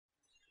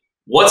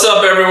What's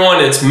up, everyone?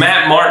 It's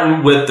Matt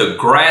Martin with the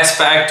Grass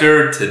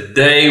Factor.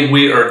 Today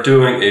we are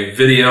doing a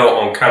video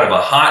on kind of a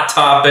hot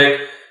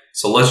topic,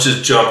 so let's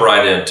just jump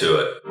right into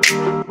it.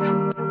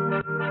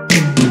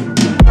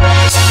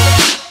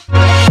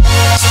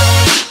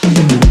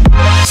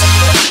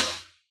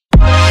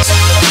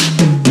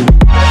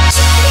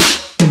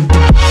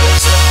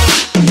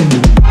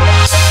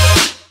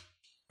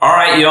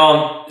 Alright,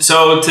 y'all,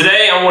 so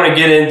today I want to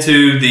get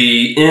into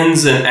the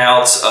ins and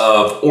outs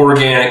of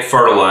organic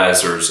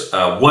fertilizers.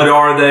 What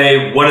are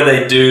they? What do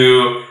they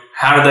do?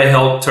 How do they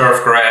help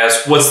turf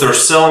grass? What's their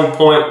selling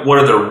point? What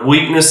are their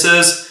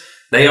weaknesses?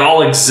 They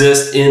all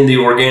exist in the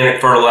organic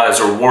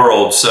fertilizer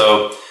world,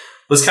 so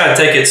let's kind of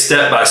take it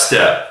step by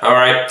step.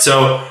 Alright,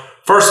 so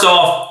first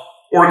off,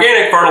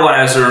 organic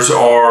fertilizers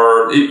are,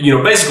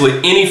 basically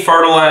any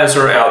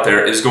fertilizer out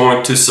there is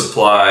going to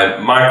supply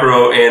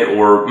micro and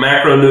or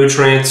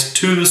macronutrients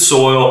to the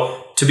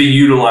soil to be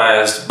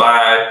utilized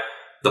by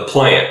the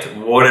plant,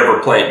 whatever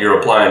plant you're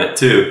applying it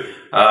to.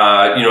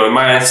 In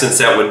my instance,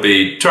 that would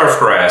be turf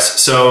grass.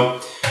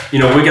 So,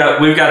 we've got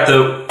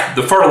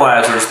the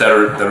fertilizers that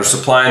are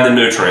supplying the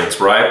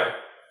nutrients, right?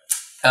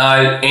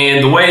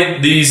 And the way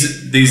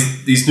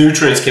these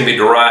nutrients can be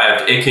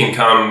derived, it can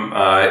come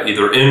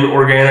either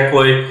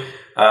inorganically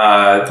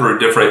through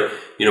different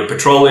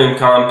petroleum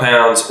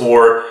compounds,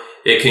 or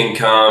it can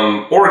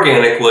come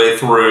organically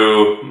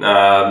through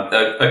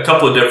a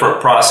couple of different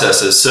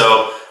processes.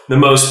 So the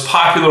most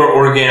popular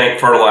organic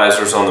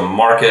fertilizers on the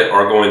market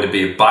are going to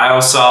be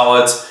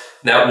biosolids.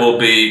 That will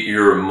be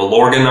your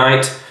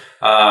Milorganite.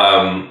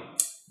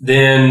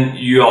 Then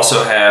you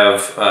also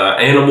have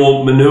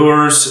animal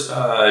manures,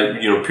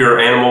 pure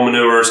animal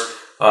manures.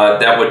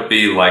 That would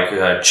be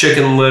like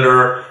chicken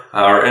litter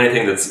or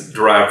anything that's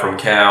derived from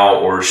cow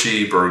or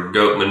sheep or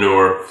goat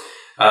manure.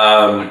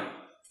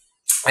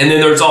 And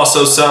then there's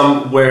also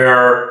some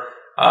where,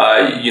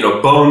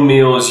 bone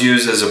meal is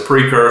used as a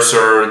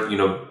precursor.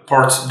 Different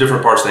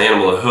parts of the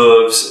animal, the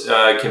hooves,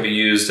 can be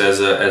used as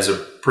a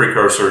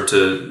precursor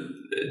to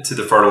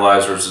the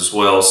fertilizers as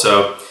well.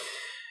 So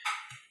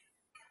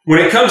when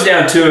it comes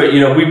down to it,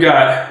 we've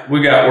got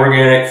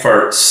organic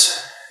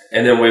ferts,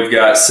 and then we've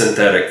got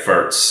synthetic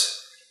ferts.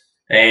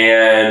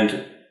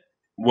 And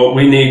what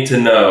we need to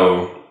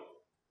know,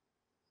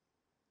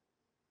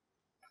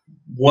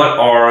 what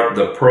are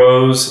the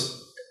pros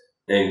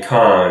and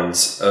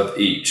cons of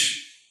each?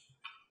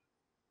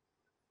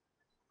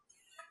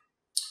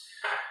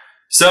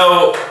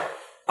 So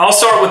I'll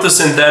start with the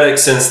synthetic,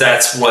 since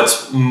that's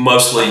what's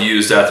mostly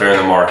used out there in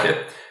the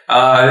market.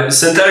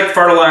 Synthetic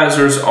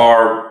fertilizers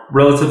are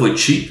relatively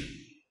cheap.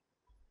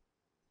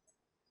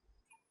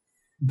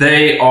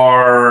 They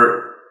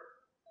are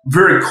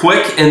very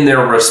quick in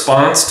their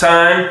response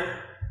time.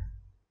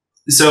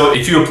 So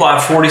if you apply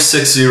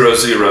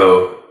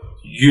 4600,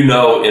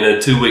 in a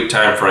 2-week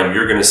time frame,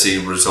 you're going to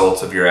see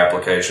results of your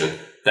application.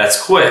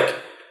 That's quick.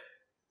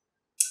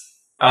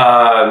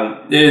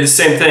 The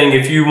same thing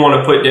if you want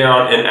to put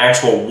down an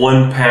actual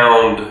 1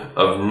 pound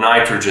of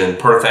nitrogen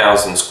per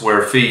 1,000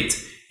 square feet,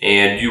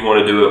 and you want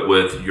to do it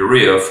with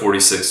urea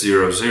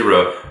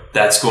 4600,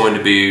 that's going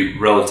to be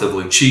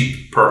relatively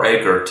cheap per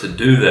acre to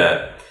do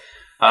that.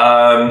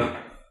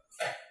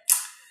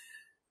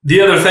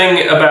 The other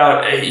thing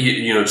about,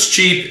 it's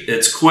cheap,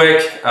 it's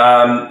quick,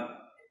 and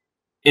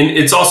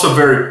it's also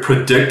very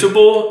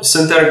predictable.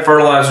 Synthetic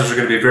fertilizers are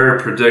going to be very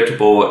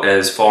predictable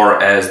as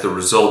far as the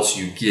results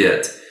you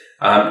get.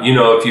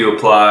 If you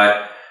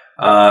apply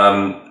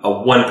a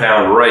 1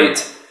 pound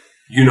rate,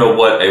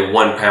 what a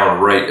 1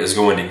 pound rate is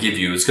going to give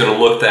you. It's going to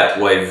look that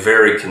way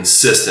very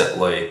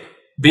consistently.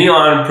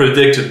 Beyond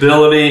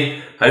predictability,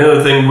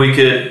 another thing we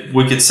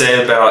could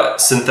say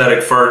about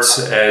synthetic ferts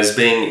as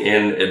being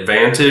an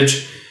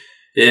advantage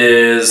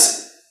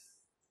is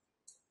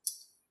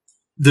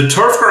the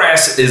turf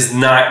grass is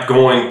not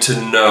going to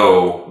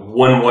know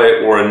one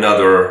way or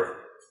another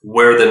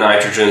where the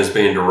nitrogen is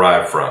being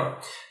derived from.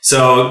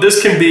 So this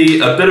can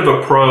be a bit of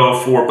a pro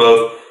for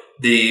both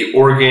the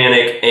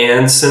organic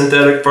and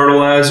synthetic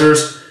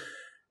fertilizers.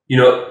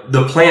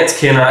 The plants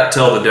cannot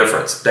tell the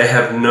difference. They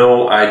have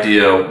no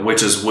idea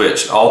which is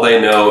which. All they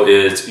know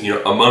is,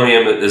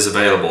 ammonium is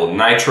available,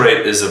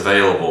 nitrate is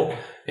available,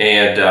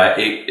 and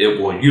it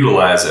will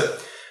utilize it.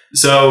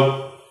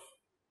 So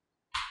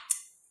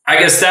I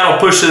guess that'll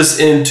push us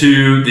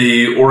into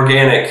the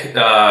organic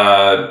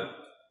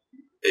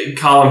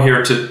column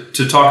here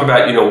to talk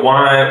about,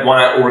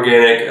 why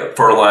organic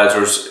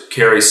fertilizers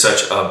carry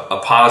such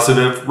a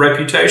positive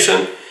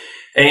reputation.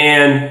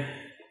 And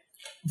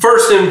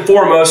first and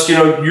foremost,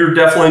 you're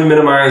definitely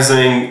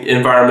minimizing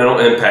environmental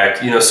impact.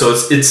 So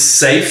it's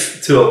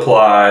safe to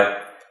apply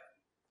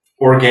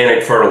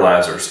organic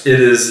fertilizers. It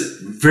is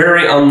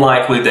very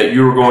unlikely that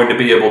you're going to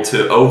be able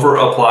to over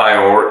apply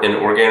an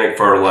organic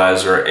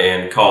fertilizer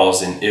and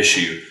cause an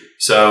issue.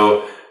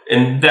 So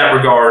in that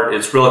regard,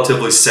 it's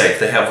relatively safe.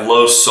 They have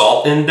low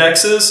salt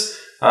indexes,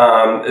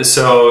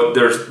 so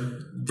there's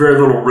very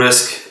little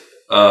risk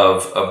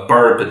of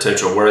burn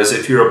potential. Whereas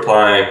if you're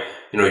applying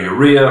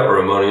urea or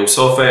ammonium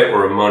sulfate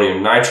or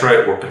ammonium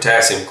nitrate or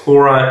potassium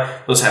chloride.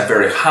 Those have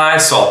very high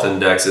salt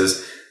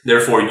indexes.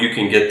 Therefore, you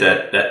can get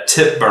that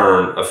tip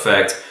burn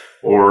effect,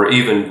 or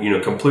even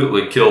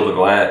completely kill the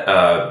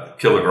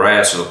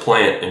grass or the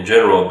plant in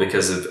general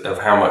because of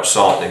how much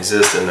salt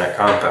exists in that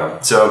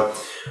compound. So,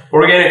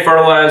 organic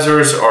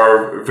fertilizers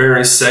are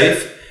very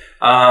safe.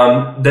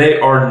 They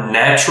are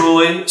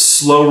naturally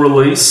slow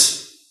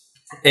release,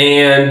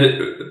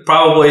 and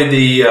probably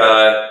the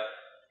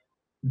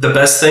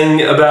best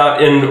thing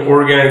about an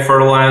organic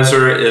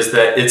fertilizer is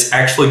that it's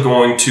actually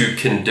going to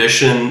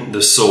condition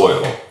the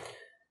soil.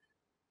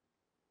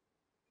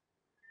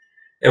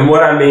 And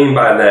what I mean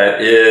by that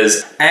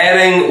is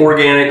adding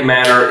organic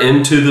matter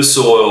into the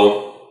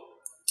soil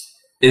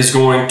is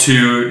going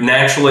to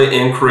naturally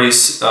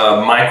increase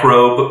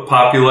microbe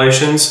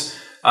populations.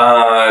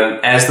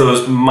 As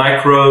those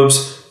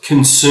microbes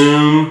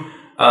consume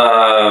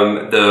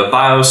the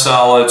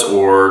biosolids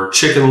or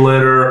chicken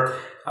litter,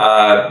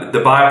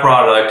 the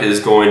byproduct is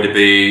going to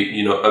be,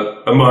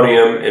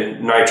 ammonium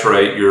and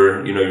nitrate,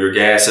 your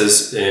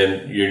gases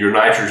and your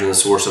nitrogen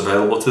source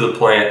available to the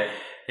plant.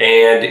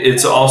 And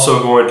it's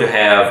also going to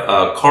have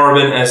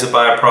carbon as a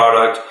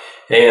byproduct,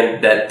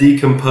 and that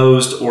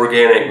decomposed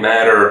organic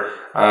matter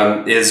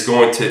is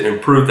going to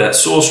improve that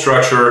soil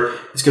structure.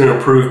 It's going to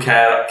improve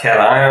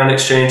cation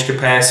exchange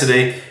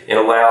capacity and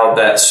allow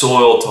that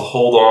soil to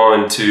hold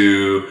on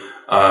to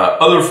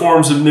other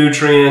forms of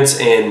nutrients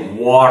and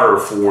water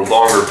for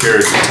longer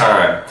periods of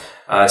time.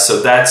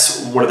 So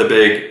that's one of the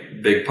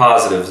big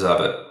positives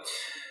of it.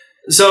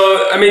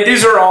 So, I mean,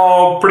 these are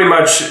all pretty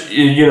much,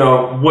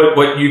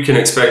 what you can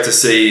expect to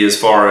see as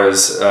far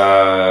as,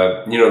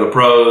 the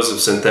pros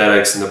of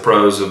synthetics and the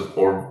pros of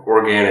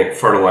organic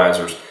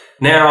fertilizers.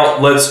 Now,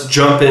 let's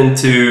jump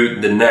into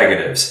the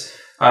negatives.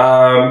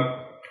 And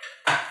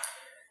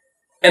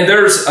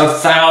there's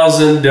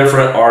 1,000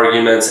 different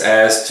arguments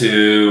as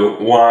to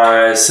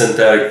why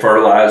synthetic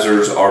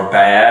fertilizers are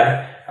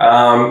bad.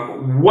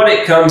 What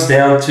it comes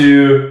down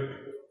to,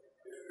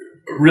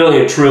 really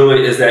and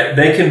truly, is that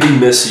they can be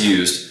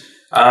misused.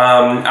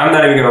 I'm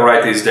not even going to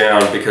write these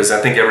down because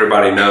I think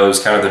everybody knows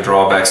kind of the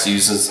drawbacks to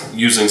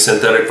using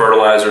synthetic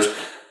fertilizers.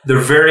 They're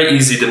very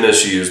easy to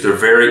misuse. They're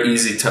very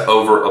easy to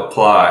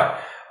over-apply.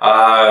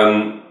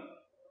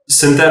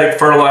 Synthetic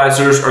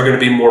fertilizers are going to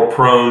be more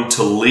prone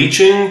to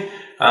leaching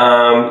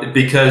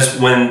because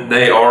when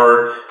they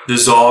are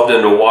dissolved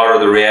into water,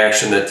 the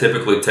reaction that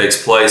typically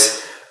takes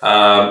place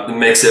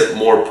makes it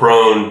more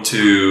prone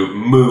to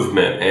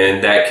movement,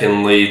 and that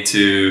can lead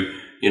to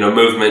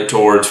movement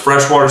towards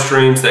freshwater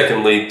streams. That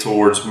can lead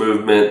towards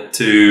movement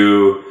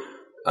to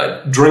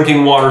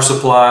drinking water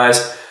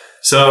supplies.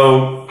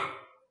 So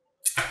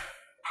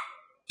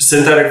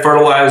synthetic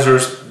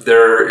fertilizers,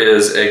 there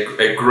is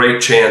a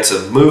great chance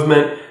of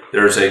movement.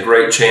 There's a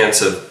great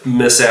chance of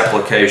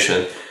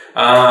misapplication.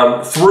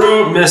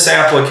 Through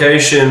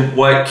misapplication,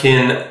 what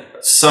can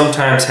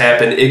sometimes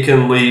happen, it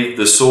can leave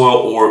the soil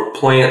or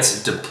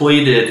plants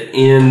depleted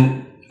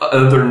in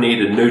other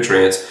needed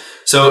nutrients.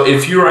 So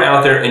if you're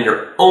out there and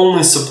you're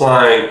only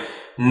supplying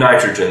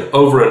nitrogen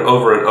over and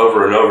over and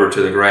over and over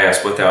to the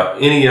grass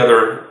without any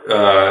other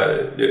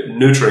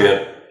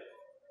nutrient,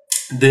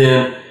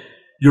 then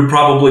you're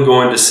probably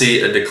going to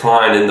see a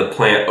decline in the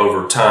plant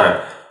over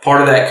time.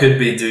 Part of that could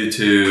be due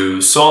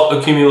to salt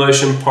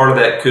accumulation. Part of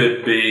that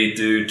could be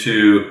due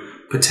to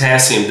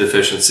potassium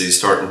deficiency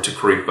starting to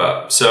creep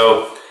up.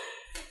 So,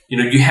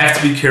 you have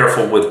to be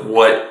careful with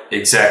what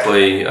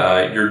exactly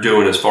you're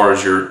doing as far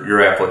as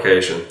your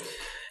application.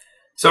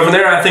 So from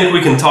there, I think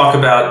we can talk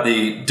about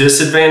the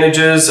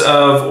disadvantages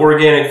of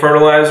organic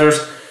fertilizers.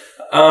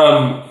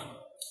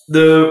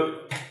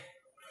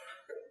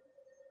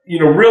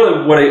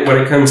 Really what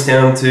it comes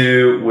down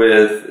to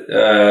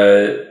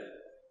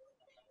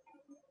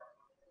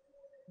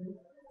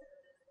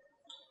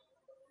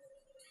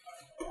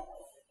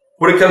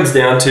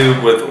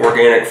with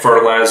organic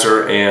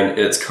fertilizer and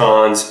its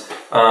cons,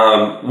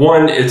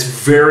 one, it's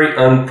very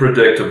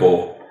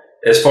unpredictable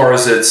as far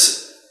as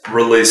its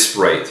release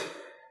rate.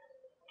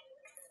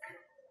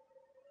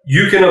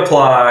 You can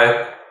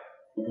apply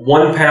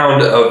 1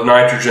 pound of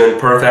nitrogen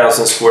per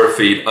 1,000 square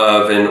feet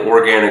of an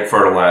organic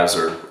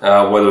fertilizer,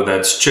 whether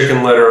that's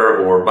chicken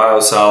litter or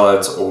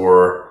biosolids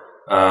or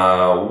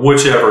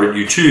whichever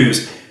you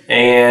choose,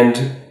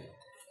 and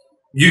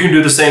you can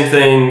do the same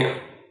thing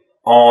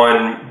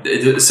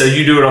so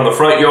you do it on the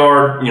front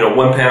yard,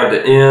 1 pound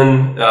of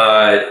N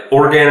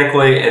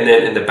organically, and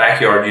then in the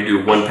backyard you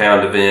do 1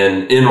 pound of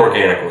N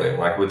inorganically,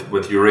 like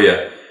with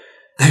urea.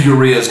 The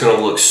urea is going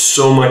to look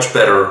so much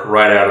better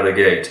right out of the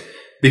gate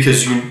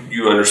because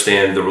you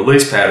understand the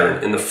release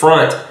pattern. In the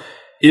front,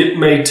 it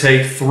may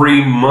take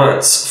 3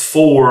 months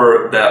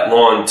for that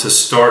lawn to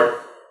start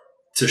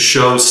to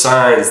show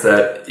signs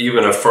that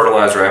even a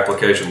fertilizer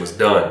application was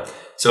done.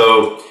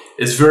 So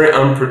it's very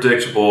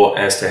unpredictable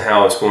as to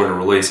how it's going to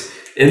release.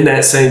 In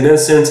that same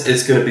instance,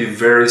 it's going to be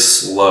very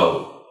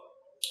slow.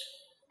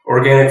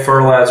 Organic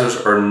fertilizers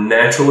are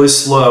naturally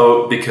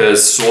slow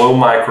because soil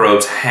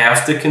microbes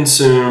have to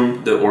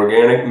consume the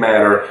organic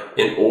matter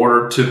in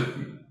order to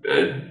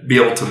be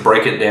able to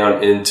break it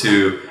down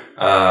into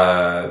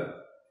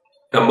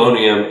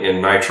ammonium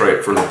and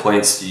nitrate for the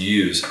plants to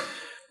use.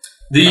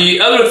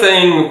 The other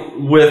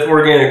thing with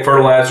organic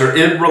fertilizer,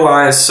 it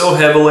relies so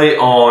heavily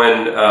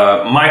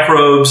on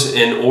microbes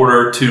in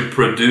order to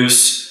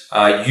produce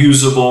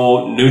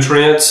usable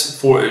nutrients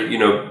for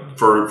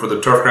the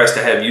turf grass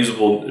to have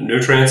usable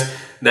nutrients,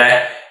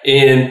 that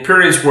in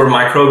periods where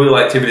microbial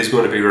activity is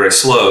going to be very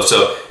slow,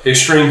 so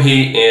extreme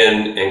heat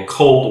and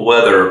cold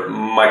weather,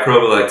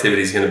 microbial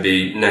activity is going to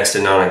be next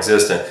to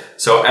non-existent.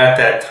 So at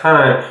that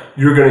time,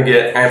 you're going to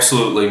get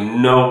absolutely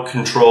no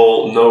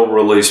control, no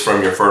release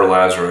from your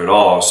fertilizer at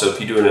all. So if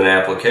you do it in an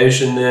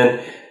application, then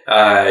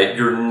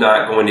you're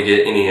not going to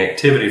get any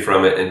activity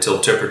from it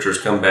until temperatures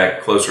come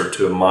back closer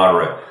to a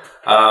moderate.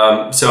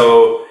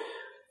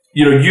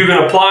 You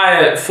can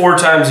apply it 4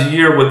 times a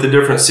year with the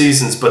different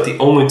seasons, but the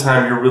only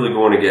time you're really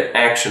going to get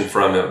action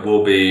from it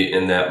will be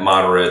in that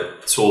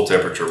moderate soil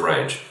temperature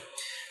range.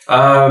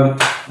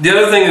 The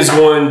other thing is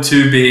going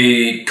to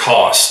be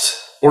cost.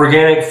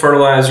 Organic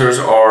fertilizers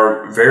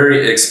are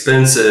very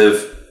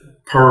expensive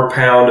per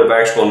pound of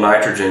actual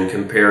nitrogen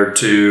compared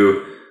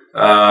to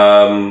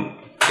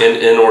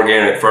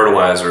inorganic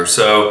fertilizer.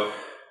 So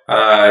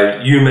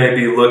you may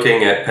be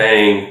looking at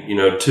paying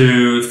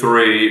 2,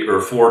 3, or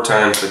 4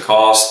 times the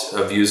cost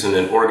of using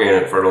an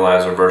organic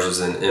fertilizer versus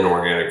an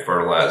inorganic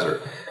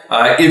fertilizer.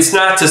 It's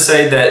not to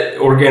say that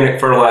organic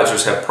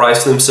fertilizers have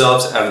priced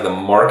themselves out of the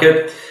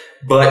market,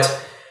 but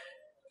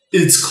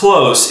it's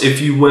close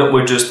if you went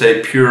with just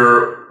a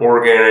pure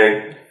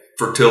organic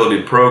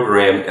fertility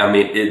program. I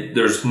mean,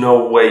 there's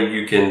no way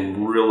you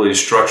can really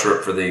structure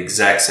it for the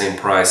exact same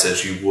price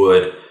as you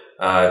would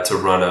to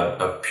run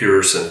a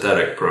pure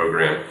synthetic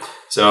program.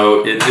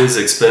 So it is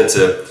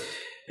expensive.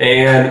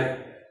 And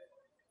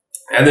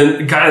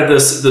then kind of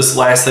this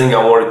last thing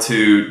I wanted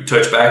to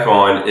touch back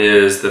on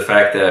is the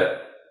fact that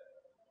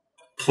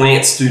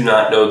plants do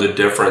not know the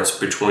difference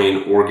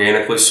between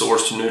organically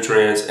sourced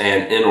nutrients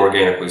and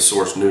inorganically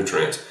sourced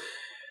nutrients.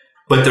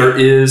 But there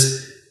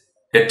is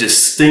a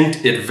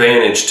distinct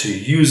advantage to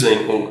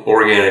using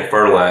organic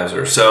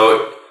fertilizer.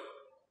 So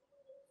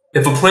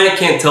if a plant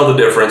can't tell the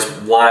difference,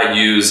 why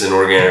use an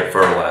organic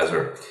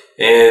fertilizer?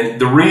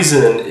 And the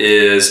reason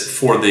is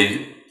for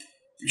the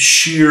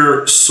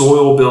sheer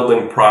soil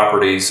building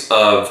properties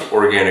of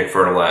organic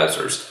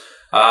fertilizers.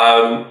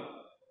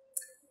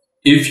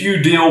 If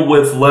you deal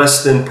with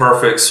less than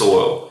perfect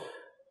soil,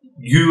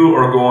 you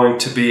are going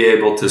to be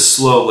able to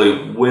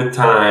slowly, with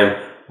time,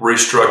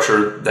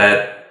 restructure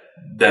that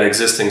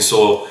existing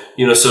soil.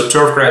 So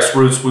turf grass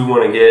roots, we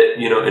want to get,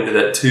 into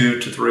that 2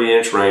 to 3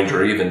 inch range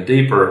or even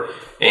deeper.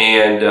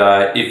 And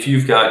if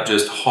you've got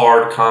just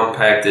hard,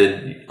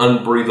 compacted,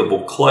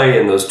 unbreathable clay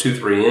in those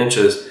 2-3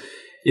 inches,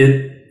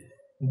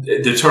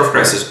 the turf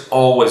grass is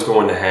always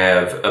going to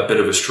have a bit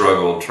of a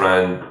struggle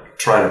trying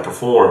to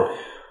perform.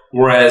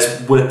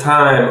 Whereas with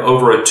time,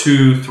 over a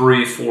 2,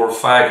 3, 4,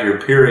 5 year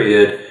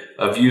period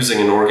of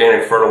using an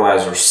organic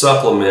fertilizer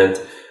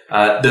supplement,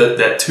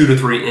 that 2 to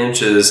 3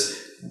 inches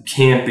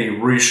can be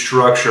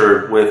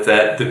restructured with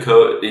that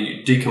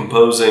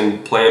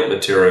decomposing plant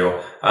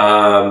material,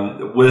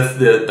 with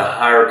the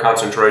higher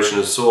concentration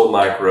of soil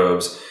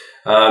microbes.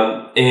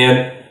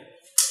 And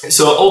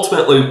so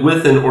ultimately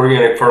with an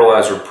organic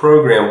fertilizer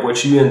program,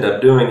 what you end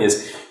up doing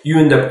is you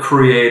end up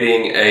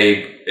creating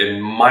a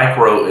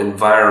micro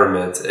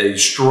environment, a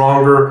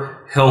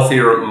stronger,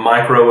 healthier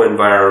micro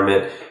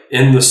environment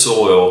in the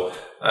soil,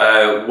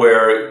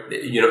 where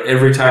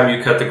every time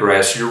you cut the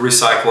grass, you're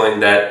recycling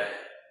that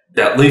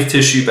leaf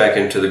tissue back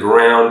into the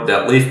ground.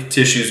 That leaf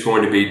tissue is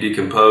going to be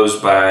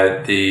decomposed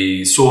by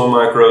the soil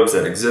microbes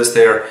that exist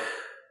there.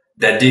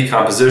 That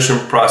decomposition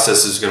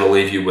process is going to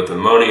leave you with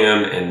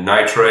ammonium and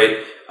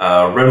nitrate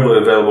readily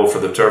available for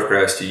the turf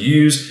grass to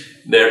use.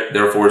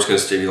 Therefore, it's going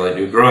to stimulate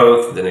new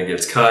growth. Then it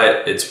gets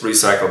cut. It's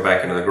recycled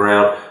back into the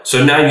ground.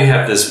 So now you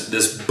have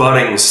this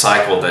budding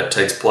cycle that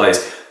takes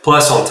place.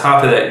 Plus, on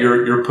top of that,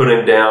 you're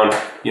putting down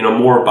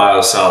more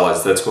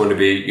biosolids. That's going to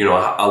be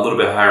a little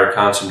bit higher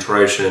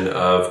concentration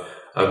of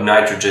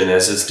nitrogen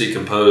as it's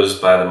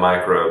decomposed by the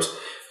microbes.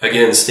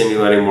 Again,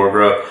 stimulating more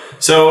growth.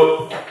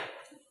 So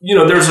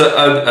there's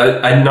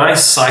a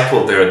nice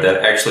cycle there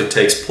that actually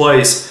takes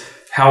place.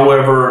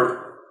 However,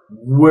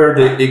 where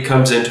it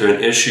comes into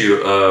an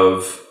issue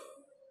of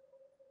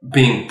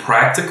being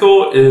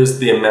practical is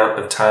the amount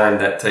of time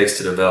that takes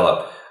to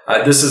develop.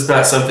 This is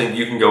not something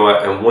you can go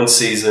out in one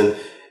season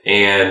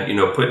and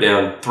put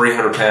down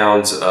 300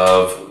 pounds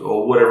of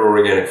whatever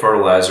organic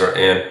fertilizer,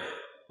 and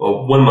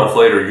 1 month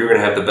later you're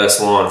going to have the best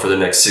lawn for the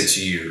next 6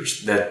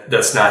 years.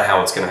 That's not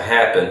how it's going to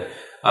happen.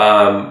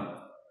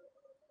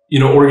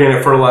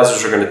 Organic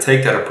fertilizers are going to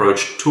take that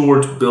approach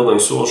towards building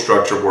soil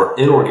structure, where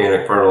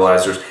inorganic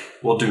fertilizers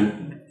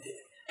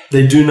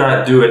they do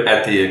not do it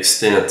at the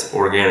extent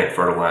organic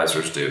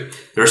fertilizers do.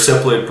 They're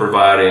simply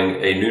providing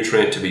a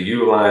nutrient to be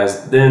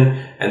utilized, and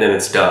then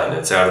it's done.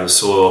 It's out of the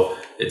soil.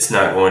 it's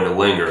not going to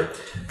linger.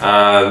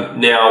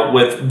 Now,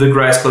 with the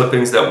grass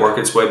clippings that work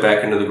its way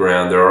back into the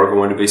ground, there are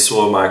going to be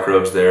soil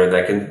microbes there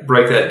that can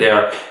break that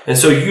down. And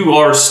so you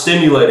are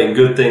stimulating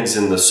good things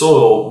in the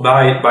soil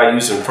by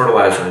using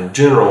fertilizer in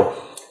general.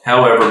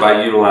 However,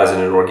 by utilizing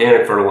an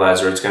organic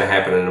fertilizer, it's going to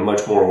happen at a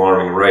much more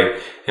alarming rate.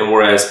 And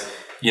whereas,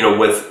 you know,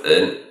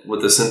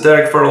 with a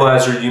synthetic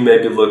fertilizer, you may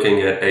be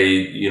looking at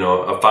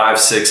a 5,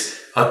 6,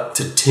 up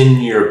to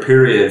 10-year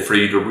period for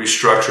you to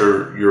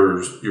restructure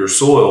your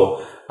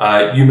soil.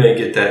 You may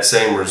get that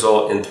same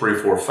result in 3,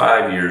 4,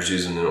 5 years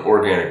using an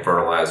organic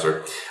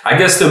fertilizer. I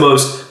guess the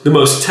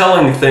most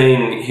telling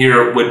thing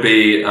here would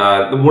be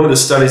one of the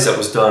studies that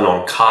was done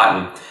on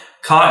cotton.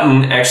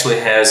 Cotton actually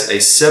has a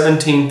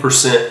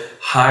 17%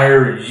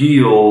 higher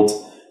yield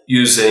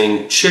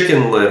using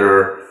chicken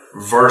litter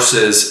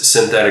versus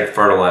synthetic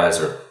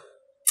fertilizer.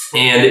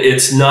 And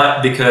it's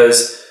not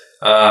because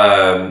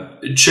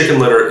chicken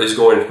litter is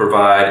going to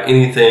provide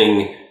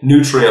anything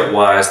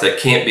nutrient-wise that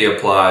can't be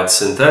applied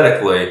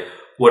synthetically.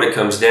 What it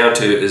comes down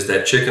to is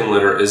that chicken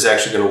litter is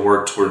actually going to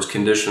work towards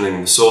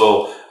conditioning the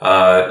soil,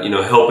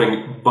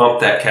 helping bump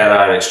that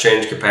cation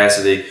exchange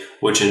capacity,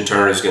 which in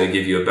turn is going to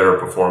give you a better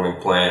performing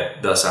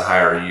plant, thus a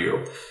higher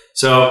yield.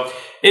 So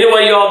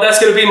anyway, y'all, that's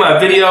going to be my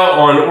video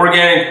on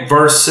organic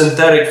versus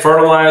synthetic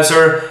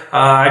fertilizer.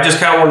 I just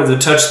kind of wanted to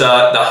touch the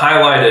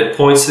highlighted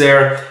points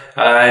there.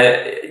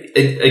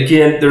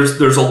 Again,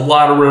 there's a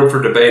lot of room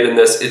for debate in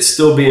this. It's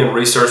still being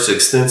researched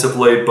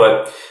extensively,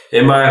 but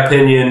in my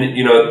opinion,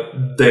 you know,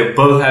 they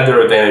both have their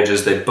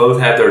advantages. They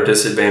both have their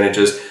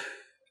disadvantages.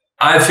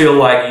 I feel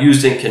like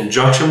used in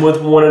conjunction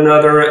with one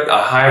another,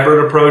 a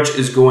hybrid approach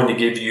is going to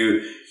give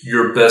you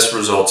your best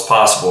results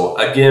possible.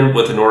 Again,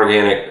 with an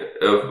organic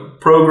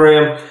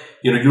program,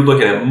 you know, you're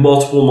looking at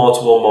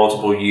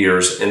multiple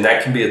years, and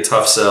that can be a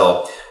tough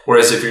sell.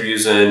 Whereas if you're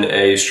using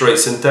a straight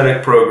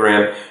synthetic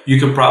program, you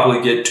can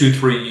probably get 2,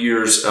 3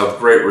 years of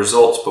great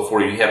results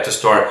before you have to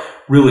start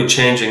really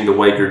changing the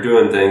way you're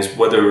doing things,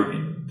 whether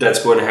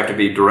that's going to have to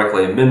be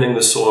directly amending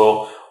the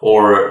soil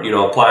or, you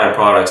know, applying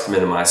products to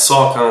minimize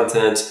salt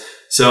contents.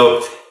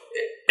 So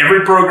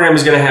every program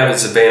is going to have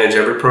its advantage.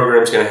 Every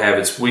program is going to have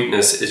its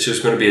weakness. It's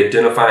just going to be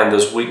identifying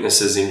those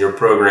weaknesses in your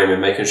program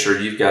and making sure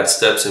you've got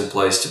steps in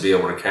place to be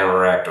able to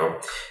counteract them.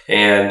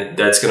 And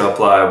that's going to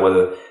apply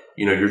whether,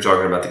 you know, you're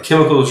talking about the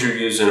chemicals you're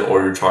using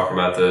or you're talking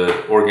about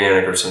the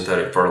organic or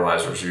synthetic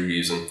fertilizers you're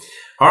using.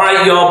 All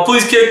right, y'all,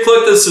 please click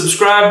the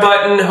subscribe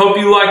button. Hope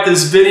you like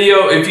this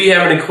video. If you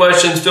have any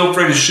questions, feel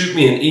free to shoot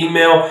me an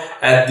email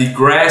at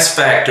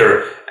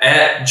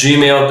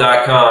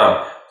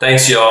thegrassfactor@gmail.com.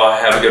 Thanks, y'all.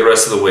 Have a good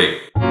rest of the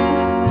week.